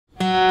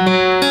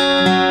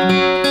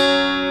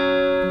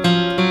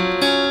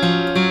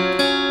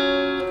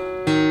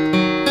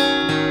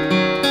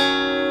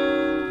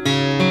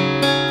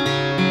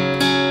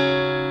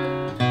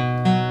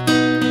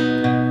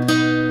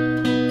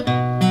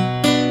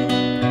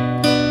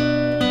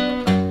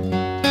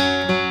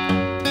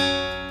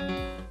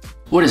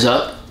What is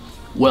up?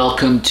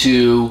 Welcome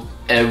to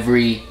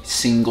Every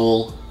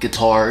Single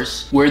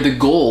Guitars, where the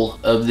goal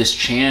of this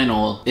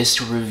channel is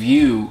to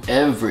review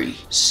every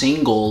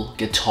single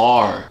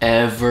guitar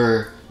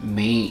ever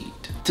made.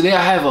 Today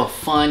I have a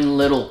fun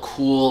little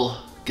cool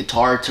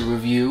guitar to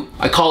review.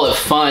 I call it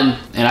fun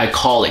and I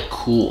call it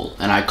cool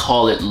and I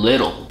call it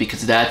little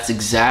because that's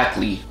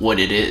exactly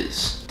what it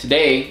is.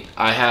 Today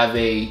I have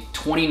a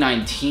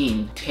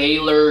 2019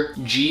 Taylor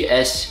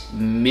GS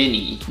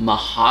Mini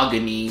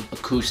Mahogany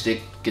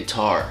acoustic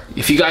guitar.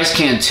 If you guys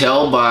can't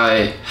tell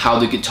by how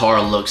the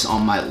guitar looks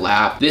on my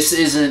lap, this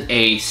isn't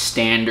a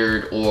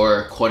standard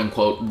or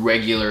quote-unquote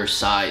regular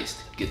sized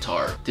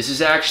guitar. This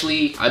is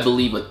actually, I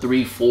believe, a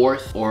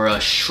 3/4 or a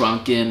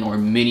shrunken or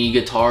mini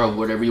guitar or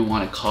whatever you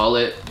want to call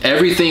it.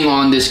 Everything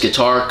on this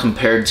guitar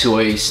compared to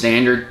a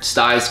standard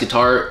size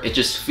guitar, it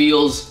just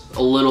feels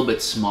a little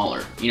bit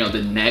smaller. You know,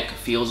 the neck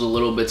feels a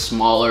little bit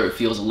smaller, it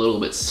feels a little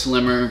bit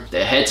slimmer.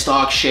 The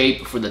headstock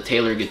shape for the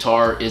Taylor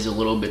guitar is a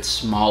little bit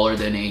smaller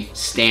than a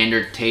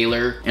standard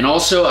Taylor. And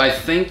also, I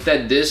think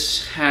that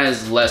this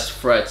has less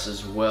frets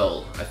as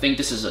well. I think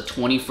this is a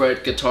 20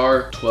 fret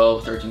guitar,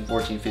 12, 13,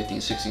 14,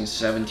 15, 16,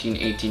 17,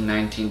 18,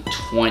 19,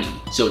 20.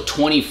 So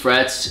 20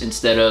 frets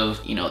instead of,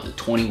 you know, the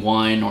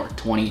 21 or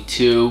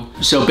 22.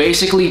 So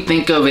basically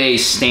think of a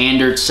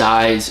standard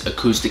size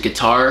acoustic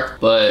guitar,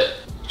 but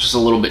just a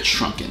little bit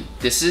shrunken.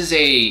 This is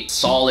a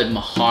solid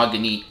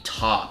mahogany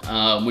top,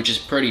 which is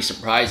pretty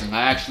surprising.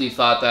 I actually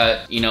thought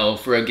that, you know,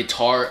 for a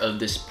guitar of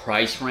this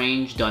price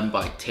range done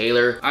by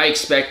Taylor, I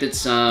expected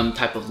some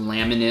type of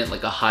laminate,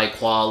 like a high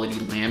quality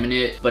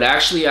laminate. But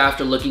actually,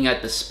 after looking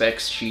at the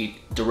specs sheet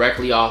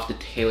directly off the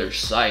Taylor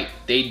site,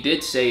 they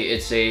did say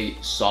it's a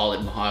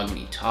solid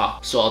mahogany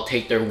top. So I'll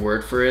take their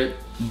word for it.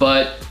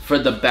 But for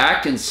the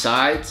back and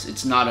sides,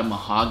 it's not a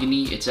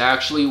mahogany. It's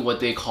actually what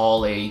they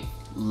call a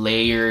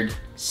layered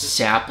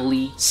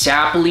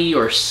Sapele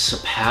or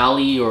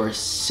Sapele or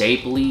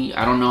Sapele.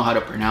 I don't know how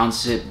to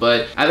pronounce it,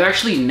 but I've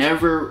actually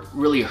never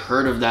really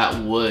heard of that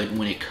wood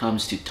when it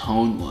comes to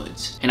tone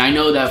woods. And I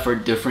know that for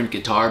different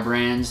guitar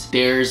brands,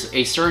 there's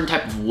a certain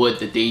type of wood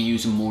that they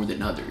use more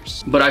than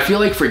others. But I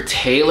feel like for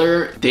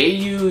Taylor, they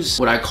use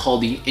what I call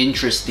the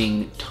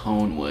interesting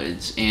tone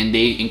woods, and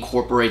they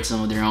incorporate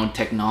some of their own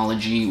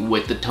technology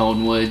with the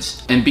tone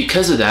woods. And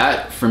because of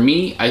that, for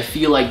me, I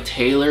feel like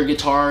Taylor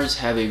guitars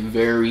have a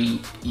very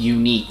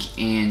unique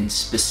and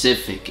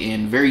specific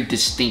and very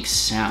distinct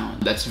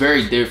sound that's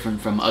very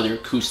different from other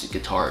acoustic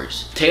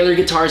guitars. Taylor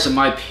guitars, in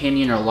my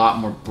opinion, are a lot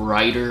more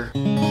brighter,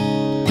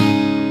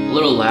 a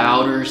little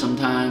louder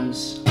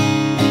sometimes.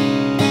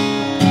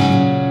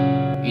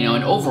 You know,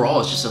 and overall,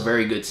 it's just a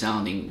very good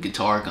sounding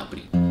guitar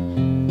company.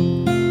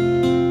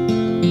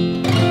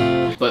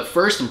 But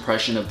first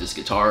impression of this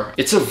guitar,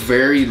 it's a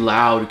very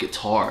loud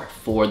guitar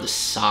for the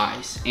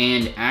size.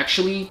 And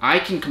actually, I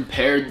can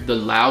compare the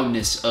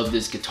loudness of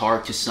this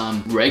guitar to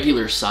some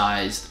regular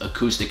sized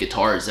acoustic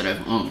guitars that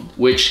I've owned,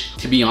 which,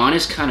 to be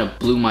honest, kind of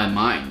blew my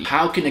mind.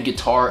 How can a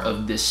guitar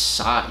of this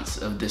size,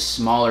 of this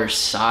smaller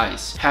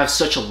size, have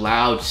such a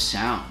loud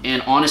sound?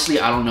 And honestly,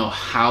 I don't know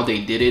how they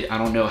did it. I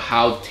don't know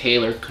how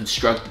Taylor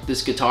constructed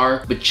this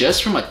guitar, but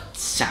just from a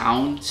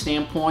sound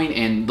standpoint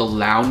and the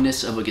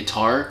loudness of a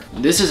guitar,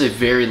 this is a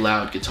very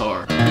loud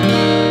guitar.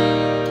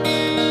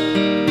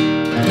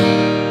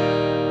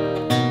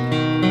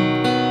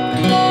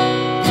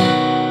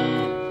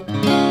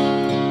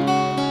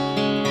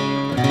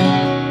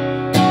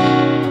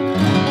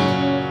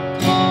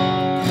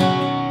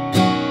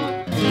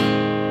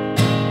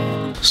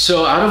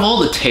 So out of all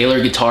the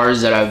Taylor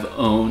guitars that I've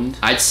owned,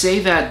 I'd say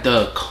that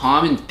the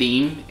common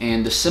theme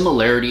and the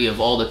similarity of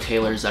all the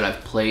Taylors that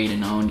I've played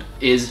and owned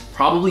is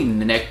probably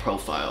the neck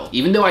profile.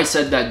 Even though I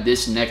said that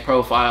this neck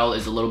profile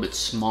is a little bit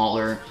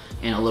smaller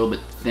and a little bit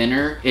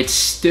thinner, it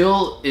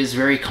still is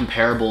very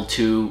comparable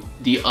to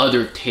the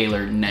other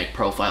Taylor neck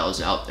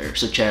profiles out there,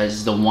 such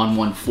as the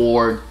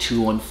 114,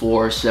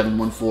 214,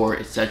 714,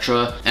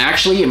 etc. And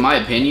actually, in my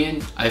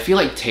opinion, I feel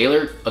like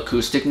Taylor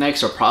acoustic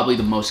necks are probably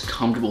the most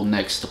comfortable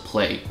necks to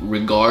play,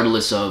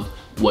 regardless of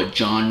what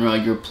genre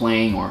you're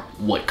playing or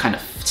what kind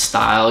of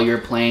style you're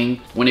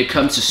playing. When it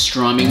comes to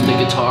strumming the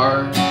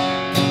guitar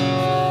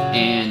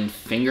and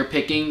finger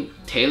picking,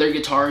 Taylor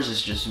guitars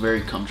is just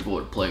very comfortable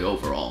to play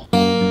overall.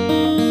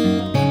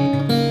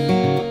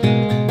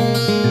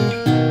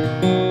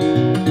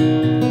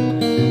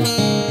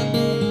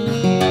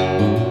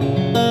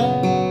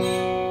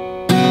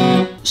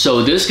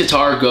 So this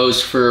guitar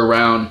goes for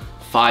around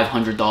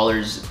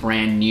 $500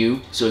 brand new.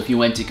 So if you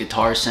went to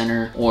Guitar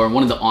Center or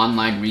one of the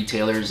online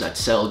retailers that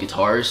sell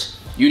guitars,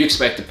 you'd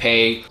expect to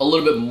pay a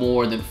little bit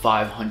more than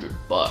 500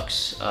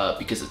 bucks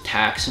because of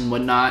tax and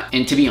whatnot.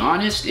 And to be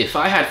honest, if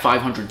I had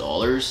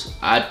 $500,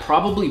 I'd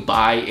probably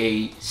buy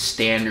a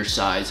standard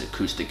size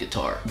acoustic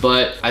guitar.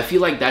 But I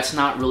feel like that's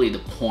not really the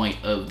point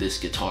of this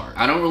guitar.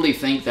 I don't really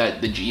think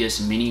that the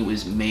GS Mini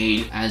was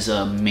made as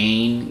a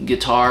main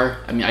guitar.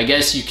 I mean, I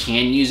guess you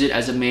can use it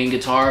as a main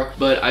guitar,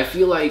 but I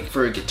feel like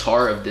for a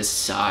guitar of this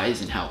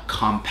size and how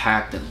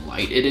compact and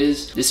light it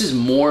is, this is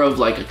more of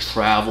like a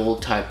travel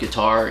type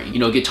guitar. You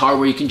know, a guitar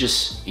where you can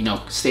just, you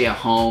know, stay at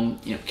home,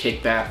 you know,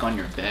 kick back on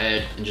your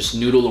bed and just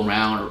noodle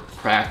around or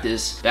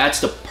practice.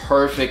 That's the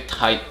perfect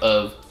type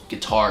of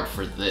guitar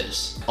for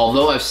this.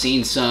 Although I've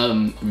seen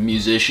some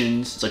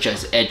musicians such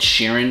as Ed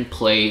Sheeran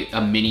play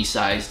a mini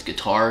sized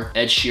guitar.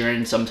 Ed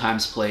Sheeran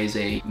sometimes plays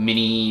a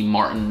mini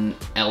Martin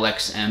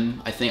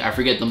LXM. I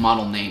forget the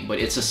model name, but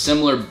it's a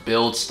similar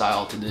build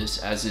style to this,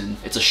 as in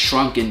it's a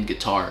shrunken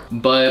guitar.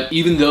 But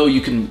even though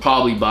you can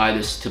probably buy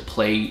this to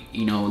play,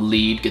 you know,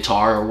 lead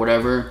guitar or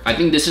whatever, I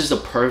think this is the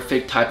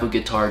perfect type of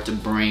guitar to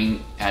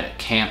bring at a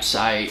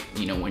campsite,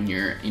 you know, when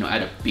you're, you know,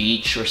 at a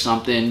beach or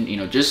something, you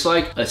know, just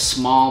like a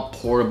small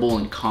portable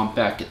and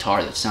compact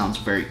guitar that sounds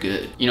very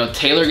good. You know,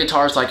 Taylor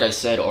guitars, like I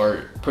said,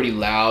 are pretty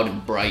loud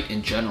and bright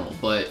in general,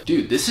 but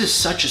dude, this is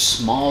such a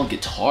small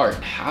guitar.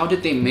 How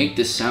did they make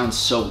this sound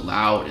so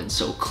loud and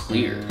so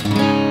clear?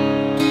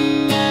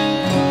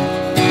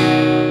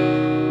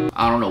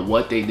 I don't know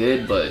what they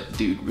did, but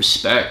dude,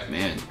 respect,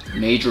 man.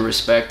 Major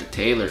respect to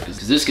Taylor,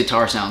 because this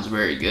guitar sounds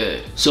very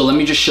good. So let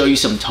me just show you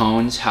some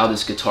tones, how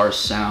this guitar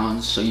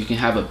sounds, so you can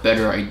have a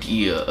better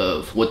idea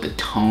of what the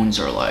tones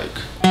are like.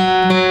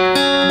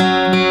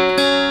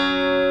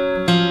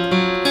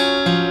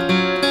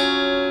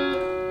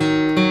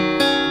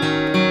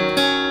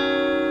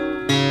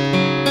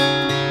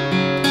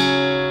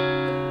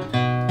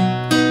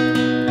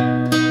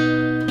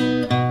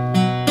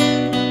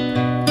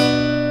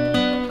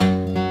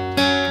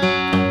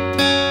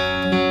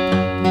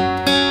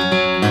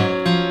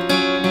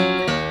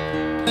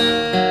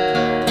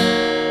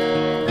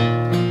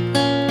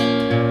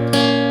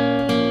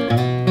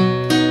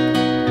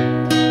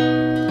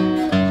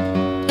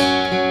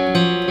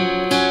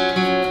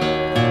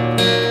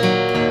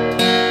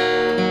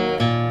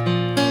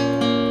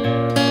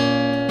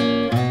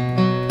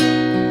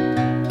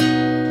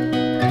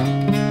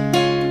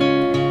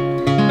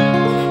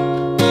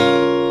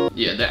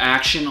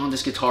 Action on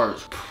this guitar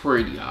is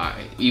pretty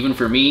high. Even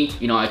for me,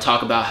 you know, I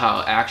talk about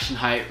how action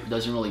height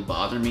doesn't really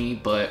bother me,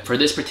 but for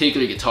this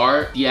particular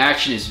guitar, the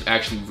action is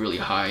actually really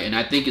high. And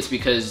I think it's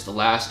because the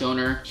last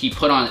owner, he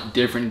put on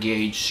different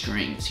gauge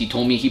strings. He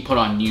told me he put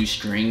on new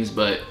strings,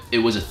 but it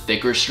was a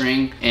thicker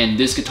string. And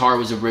this guitar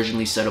was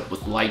originally set up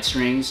with light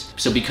strings.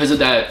 So because of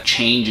that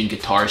change in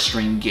guitar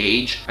string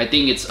gauge, I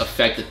think it's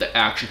affected the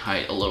action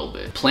height a little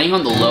bit. Playing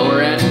on the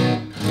lower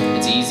end,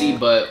 it's easy,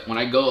 but when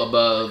I go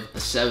above the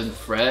 7th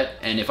fret,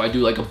 and if I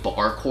do like a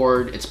bar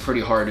chord, it's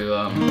pretty hard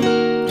to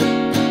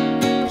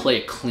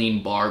play a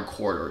clean bar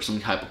chord or some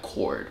type of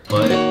chord.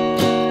 But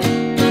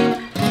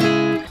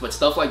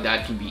stuff like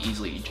that can be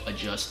easily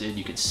adjusted.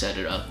 You can set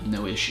it up,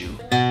 no issue.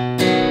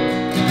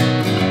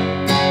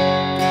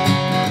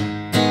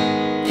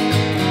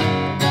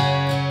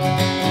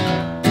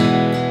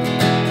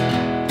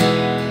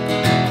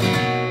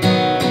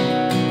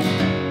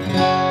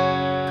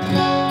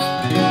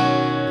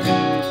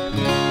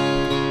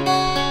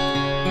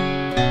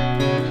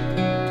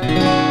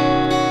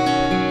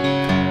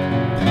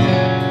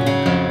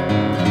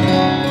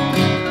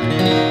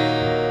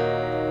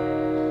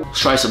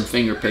 Try some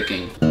finger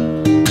picking.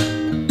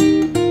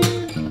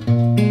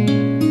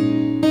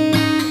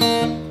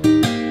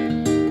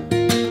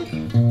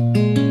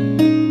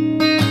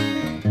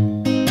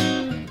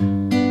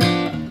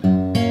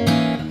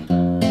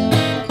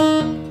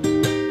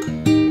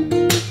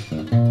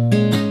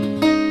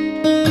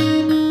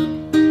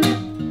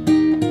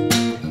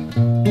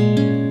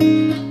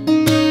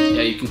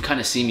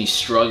 See me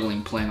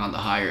struggling playing on the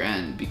higher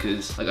end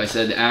because, like I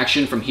said, the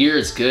action from here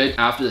is good.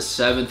 After the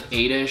 7th,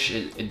 8-ish,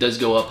 it does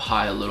go up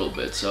high a little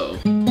bit, so.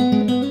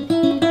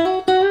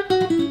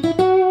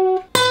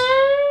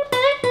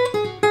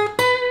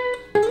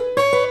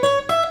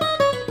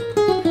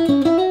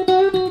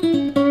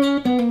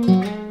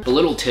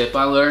 Tip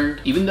I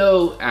learned, even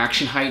though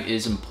action height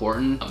is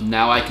important,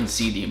 now I can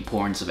see the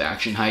importance of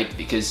action height,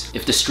 because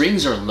if the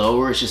strings are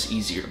lower, it's just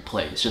easier to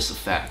play. It's just a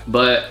fact.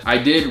 But I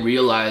did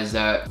realize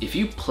that if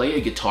you play a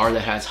guitar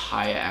that has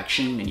high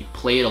action and you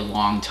play it a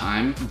long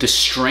time, the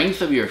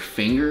strength of your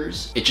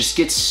fingers, it just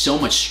gets so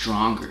much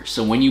stronger.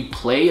 So when you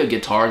play a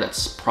guitar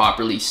that's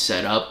properly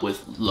set up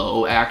with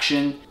low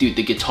action, dude,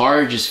 the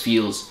guitar just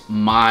feels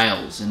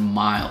miles and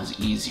miles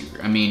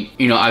easier. I mean,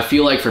 you know, I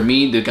feel like for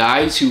me, the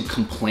guys who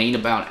complain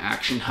about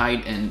action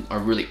height and are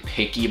really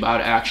picky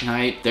about action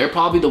height, they're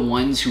probably the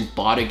ones who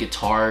bought a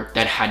guitar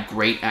that had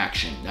great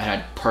action, that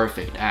had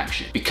perfect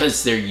action.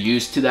 Because they're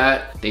used to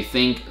that, they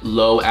think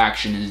low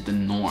action is the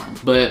norm.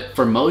 But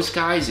for most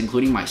guys,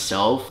 including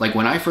myself, like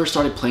when I first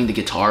started playing the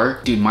guitar,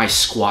 dude, my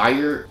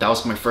Squier, that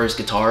was my first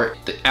guitar,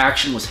 the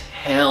action was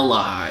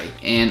hella high.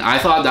 And I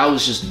thought that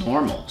was just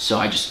normal. So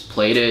I just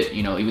played it,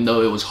 you know, even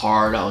though it was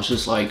hard, I was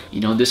just like,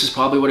 you know, this is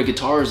probably what a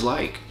guitar is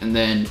like. And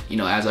then, you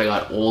know, as I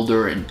got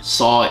older and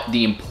saw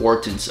the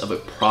importance of a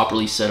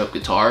properly set up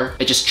guitar,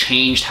 it just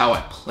changed how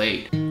I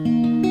played.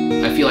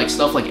 I feel like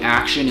stuff like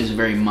action is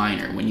very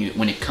minor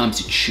when it comes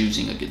to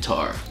choosing a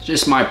guitar. It's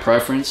just my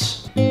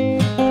preference.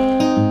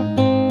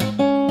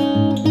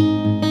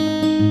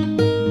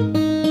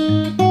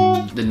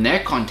 The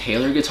neck on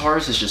Taylor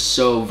guitars is just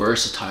so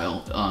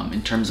versatile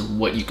in terms of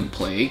what you can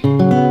play.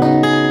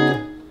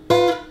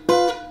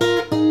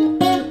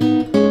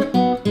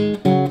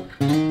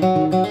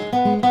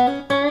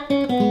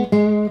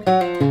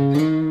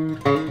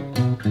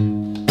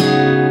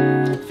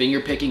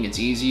 Finger picking, it's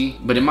easy,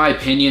 but in my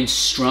opinion,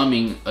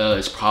 strumming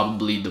is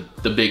probably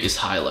the biggest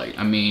highlight.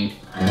 I mean,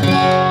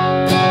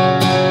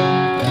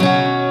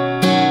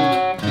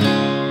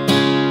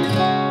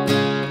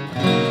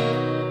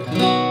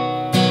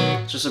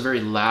 it's just a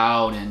very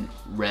loud and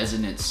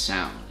resonant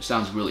sound. It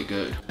sounds really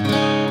good.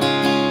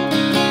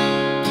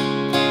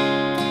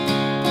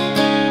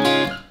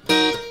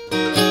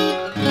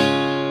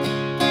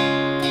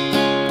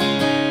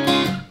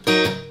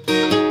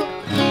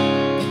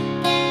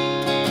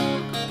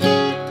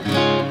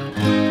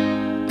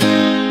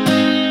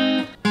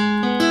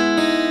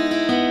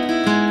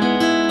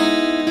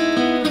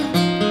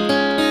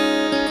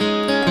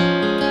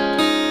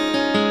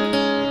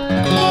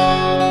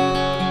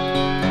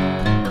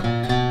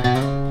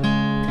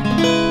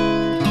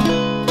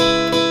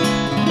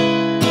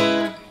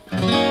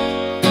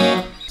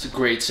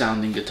 Great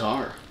sounding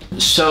guitar.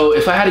 So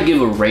if I had to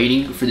give a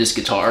rating for this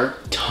guitar,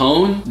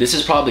 tone, this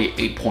is probably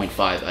 8.5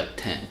 out of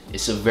 10.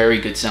 It's a very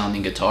good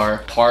sounding guitar.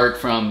 Apart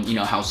from, you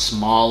know, how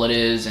small it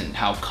is and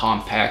how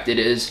compact it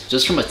is,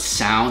 just from a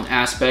sound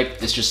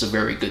aspect, it's just a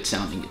very good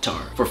sounding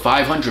guitar. For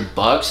 500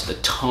 bucks, the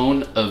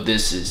tone of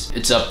this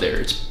it's up there.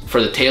 It's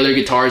for the Taylor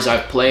guitars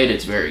I've played,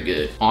 it's very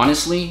good.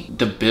 Honestly,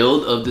 the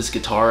build of this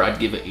guitar, I'd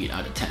give it 8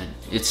 out of 10.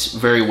 It's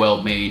very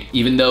well made,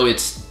 even though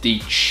it's the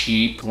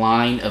cheap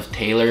line of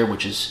Taylor,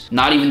 which is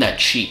not even that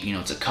cheap, you know,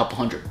 it's a couple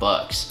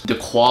 $100. The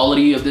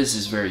quality of this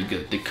is very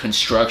good. The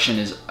construction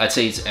is, I'd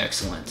say it's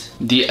excellent.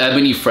 The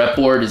ebony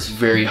fretboard is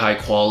very high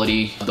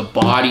quality. The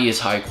body is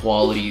high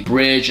quality.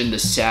 Bridge and the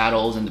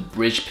saddles and the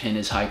bridge pin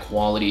is high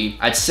quality.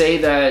 I'd say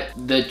that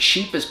the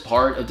cheapest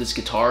part of this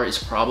guitar is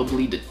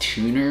probably the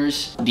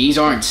tuners. These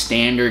aren't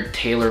standard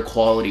Taylor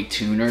quality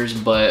tuners,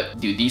 but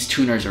dude, these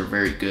tuners are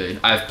very good.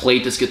 I've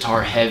played this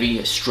guitar heavy,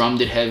 I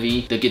strummed it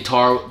heavy. The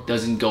guitar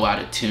doesn't go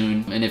out of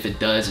tune, and if it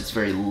does, it's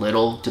very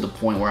little, to the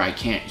point where I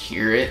can't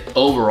hear it.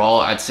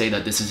 Overall, I'd say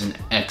that this is an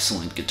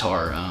excellent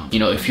guitar. You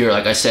know, if you're,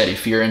 like I said,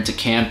 if you're into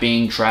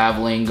camping,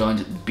 traveling, going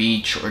to the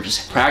beach, or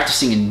just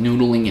practicing and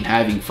noodling and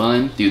having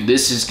fun, dude,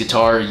 this is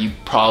guitar you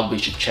probably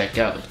should check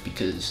out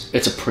because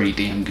it's a pretty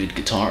damn good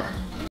guitar.